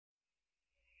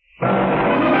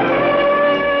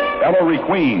Ellery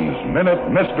Queen's Minute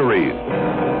Mysteries.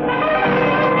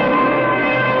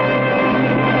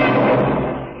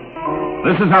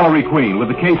 This is Ellery Queen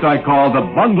with the case I call the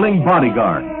Bungling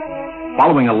Bodyguard.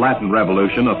 Following a Latin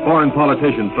Revolution, a foreign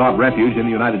politician sought refuge in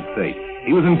the United States.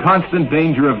 He was in constant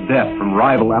danger of death from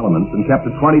rival elements and kept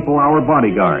a 24-hour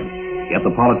bodyguard. Yet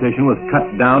the politician was cut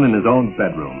down in his own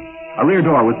bedroom. A rear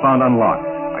door was found unlocked.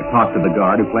 I talked to the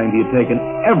guard who claimed he had taken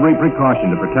every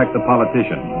precaution to protect the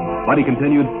politician. But he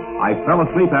continued, I fell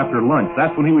asleep after lunch.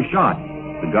 That's when he was shot.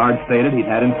 The guard stated he'd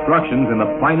had instructions in the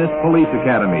finest police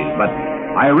academies, but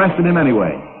I arrested him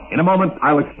anyway. In a moment,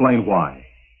 I'll explain why.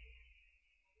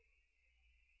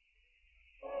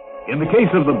 In the case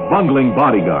of the bungling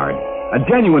bodyguard, a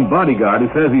genuine bodyguard who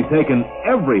says he's taken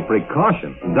every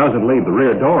precaution and doesn't leave the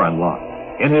rear door unlocked.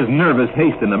 In his nervous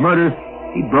haste in the murder,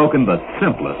 he'd broken the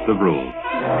simplest of rules.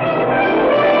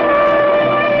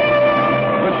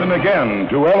 Listen again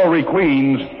to Ellery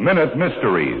Queen's Minute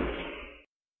Mysteries.